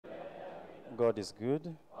God is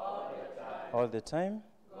good. All the time.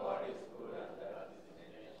 God is good and that is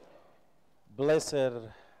his nature.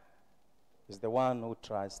 Blessed is the one who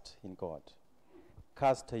trusts in God.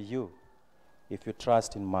 Cursed are you if you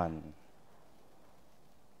trust in man.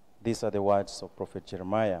 These are the words of Prophet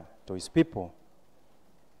Jeremiah to his people.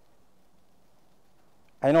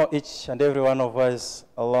 I know each and every one of us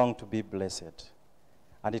long to be blessed,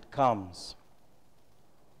 and it comes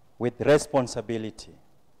with responsibility.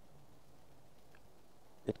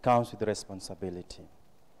 It comes with responsibility.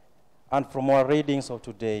 And from our readings of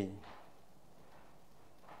today,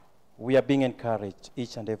 we are being encouraged,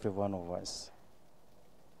 each and every one of us,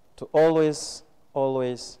 to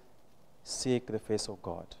always seek the face of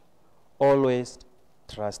God. Always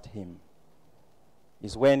trust him.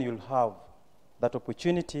 Is when you'll have that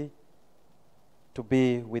opportunity to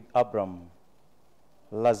be with Abraham,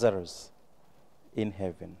 Lazarus in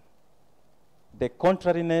heaven. The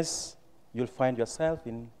contrariness, you'll find yourself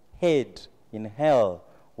in hell,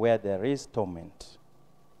 where there is torment.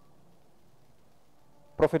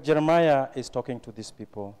 Prophet Jeremiah is talking to these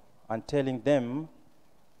people and telling them,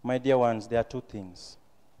 my dear ones, there are two things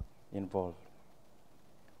involved.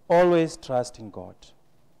 Always trust in God.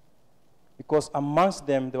 Because amongst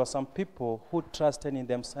them, there were some people who trusted in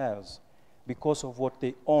themselves because of what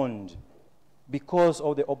they owned, because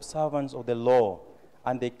of the observance of the law,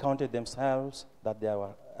 and they counted themselves that they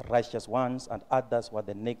were righteous ones, and others were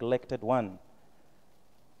the neglected one.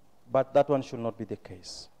 But that one should not be the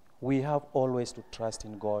case. We have always to trust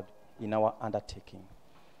in God in our undertaking.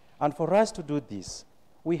 And for us to do this,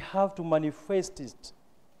 we have to manifest it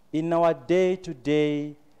in our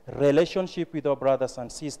day-to-day relationship with our brothers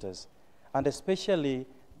and sisters, and especially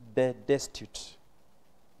the destitute,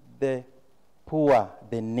 the poor,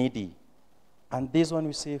 the needy. And this one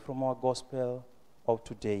we see from our gospel of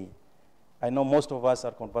today. I know most of us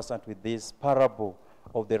are conversant with this parable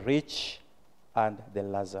of the rich and the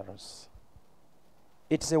Lazarus.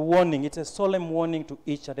 It's a warning, it's a solemn warning to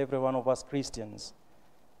each and every one of us Christians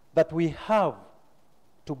that we have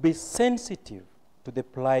to be sensitive to the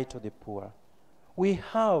plight of the poor. We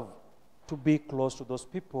have to be close to those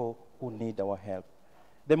people who need our help.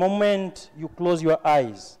 The moment you close your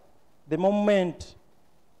eyes, the moment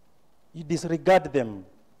you disregard them,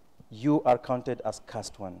 you are counted as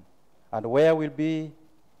cursed one. And where will be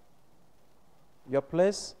your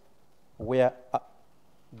place? Where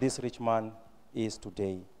this rich man is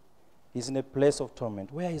today. He's in a place of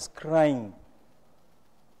torment, where he's crying,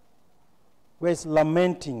 where he's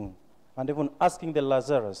lamenting, and even asking the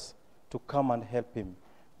Lazarus to come and help him.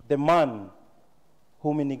 The man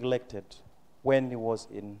whom he neglected when he was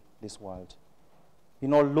in this world. You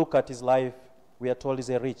know, look at his life. We are told he's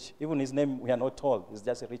a rich. Even his name, we are not told. He's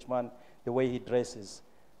just a rich man, the way he dresses,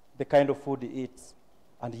 the kind of food he eats.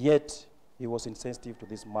 And yet, he was insensitive to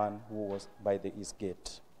this man who was by the east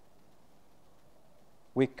gate.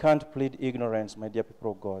 We can't plead ignorance, my dear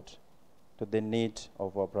people of God, to the need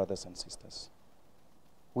of our brothers and sisters.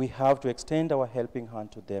 We have to extend our helping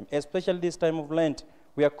hand to them, especially this time of Lent.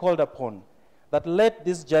 We are called upon that let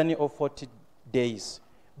this journey of 40 days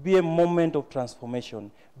be a moment of transformation,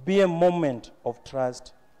 be a moment of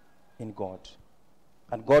trust in God.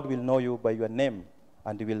 And God will know you by your name,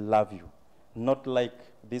 and he will love you. Not like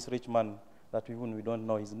this rich man that even we don't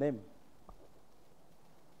know his name.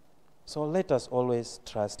 So let us always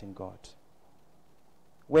trust in God.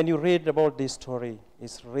 When you read about this story,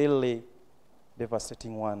 it's really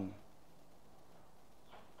devastating one.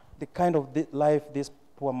 The kind of life this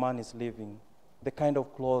poor man is living, the kind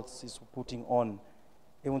of clothes he's putting on,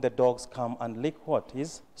 even the dogs come and lick what?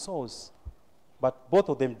 His sores. But both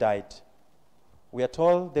of them died. We are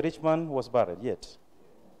told the rich man was buried yet.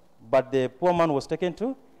 But the poor man was taken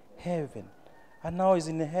to heaven. And now he's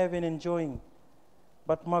in heaven enjoying.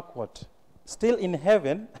 But mark what? Still in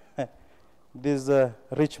heaven, this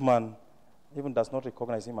rich man even does not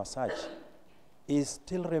recognize him as such. He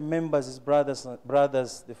still remembers his brothers,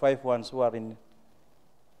 the 5 ones who are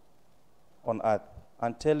on earth,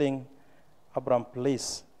 and telling Abraham,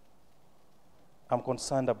 please, I'm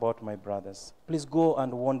concerned about my brothers. Please go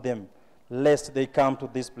and warn them, lest they come to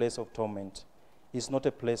this place of torment. It's not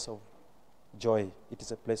a place of joy. It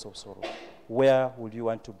is a place of sorrow. Where would you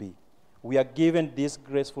want to be? We are given this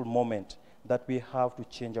graceful moment that we have to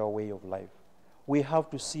change our way of life. We have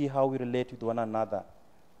to see how we relate with one another.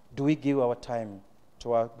 Do we give our time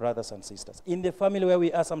to our brothers and sisters? In the family where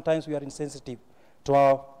we are, sometimes we are insensitive to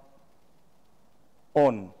our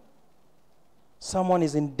own. Someone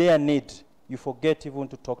is in their need. You forget even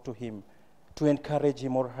to talk to him, to encourage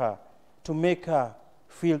him or her, to make her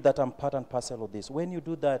feel that I'm part and parcel of this. When you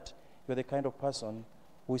do that, you're the kind of person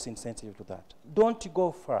who is insensitive to that. Don't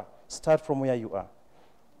go far. Start from where you are.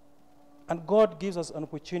 And God gives us an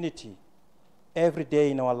opportunity every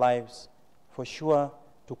day in our lives, for sure,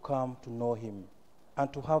 to come to know him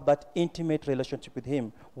and to have that intimate relationship with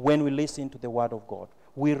him when we listen to the word of God.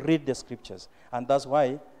 We read the scriptures. And that's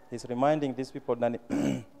why he's reminding these people that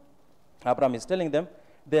Abraham is telling them,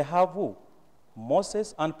 they have who?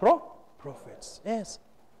 Moses and prophets. Yes.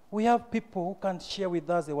 We have people who can share with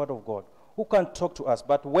us the word of God, who can talk to us.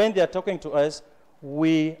 But when they are talking to us,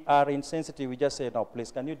 we are insensitive. We just say, no,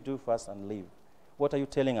 please, can you do first and leave? What are you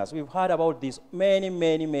telling us? We've heard about this many,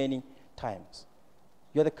 many, many times.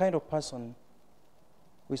 You're the kind of person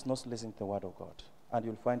who is not listening to the word of God, and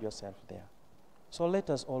you'll find yourself there. So let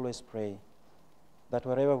us always pray that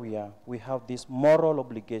wherever we are, we have this moral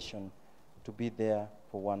obligation to be there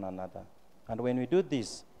for one another. And when we do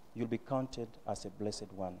this, you'll be counted as a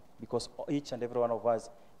blessed one, because each and every one of us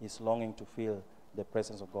is longing to feel the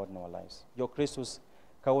presence of God in our lives. Jo Kristus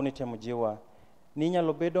kauni temo jiwa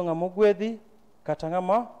ninyalo bedo ng'ama ogwedhi kata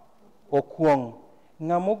ng'ama okuong.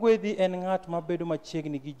 Ng'ama ogwedhi en ng'at mabedo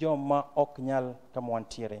machiegni gi joma ok nyal kama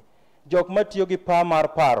wantiere. Jok matiyo gi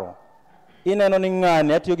mar paro. Ineno ni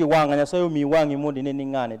ng'ane atiyo gi wang'a, Nyasaye omi wang'i mondo ine ni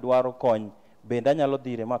ng'ane dwaro kony, bende anyalo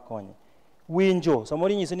dhire makonye. Winjo,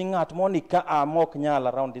 samoro inyisi ni ng'at moni ka amok nyal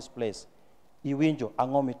around this place. Iwinjo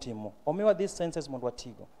ang'o mitimo. Omiwa these senses mondo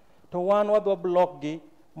watigo. To wan wadwa block gi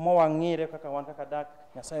mowang'ire kaka wan kaka dak.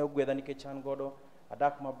 Nyasaye ogwedha nikech an godo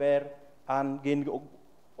adak maber, an gin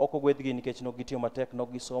ok ogwedhgi nikech nok gitiyo matek,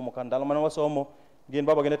 nok gisomo. Kan ndalo mane wasomo, gin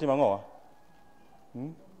baba gine timo ang'owa?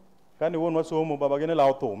 Kane wuon wasomo, baba gine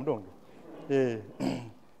lawo thum donge.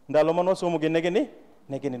 Ndalo mane wasomo gin negini.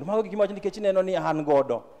 Mago gik mawacho nikech neno ni an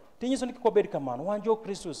godo. Tinyiso ni kik wabed kamano. Wan jo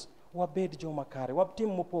Kristus, wabed joma kare, watim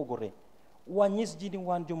mopogore. Wanyis ji ni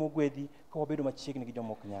wan joma ogwedhi ka wabedo machiegni gi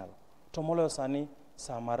joma ok nyal. To moloyo sani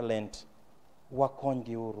sa mar Lent,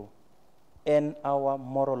 wakonygi uru. En our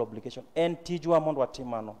moral obligation. En tijwa mondo watim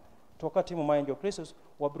mano. To katimo ma en jo Kristus,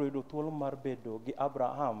 wabiro yudo thuolo mar bedo gi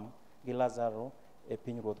Abraham gi Lazaro e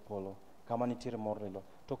pinyruodh polo, kama nitiere morilo.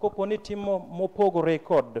 To kopo ni timo mopogore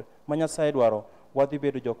kod ma Nyasaye dwaro, wadhi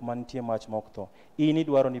bedo jok manitie mach ma ok tho. In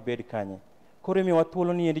idwaro ni bed kanye. Koro imiyowa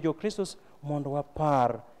thuolo ni endi jo Kristus mondo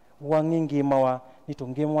wapar, wang'i ngimawa ni to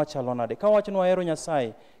ngimawa chalo nade. Ka wacho ni wahero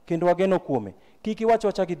Nyasaye kendo wageno kuome, kik iwach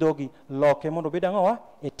wacha gi dhogi, loke mondo bed ang'owa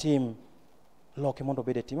e tim. Loke mondo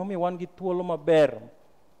bed e tim. Omiyo wan gi thuolo maber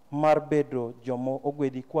mar bedo jomo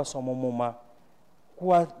ogwedhi kwa somo muma,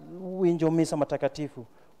 kwa winjo misa matakatifu,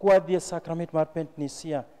 kwa dhie sakrament mar Pentecost,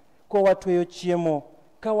 kwa watweyo chiemo,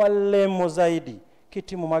 ka walemo zaidi.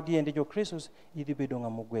 Kitimo magi endi jo Kristus, idhi bedo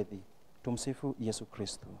ng'ama ogwedhi. Tumsifu Yesu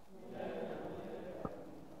Kristo.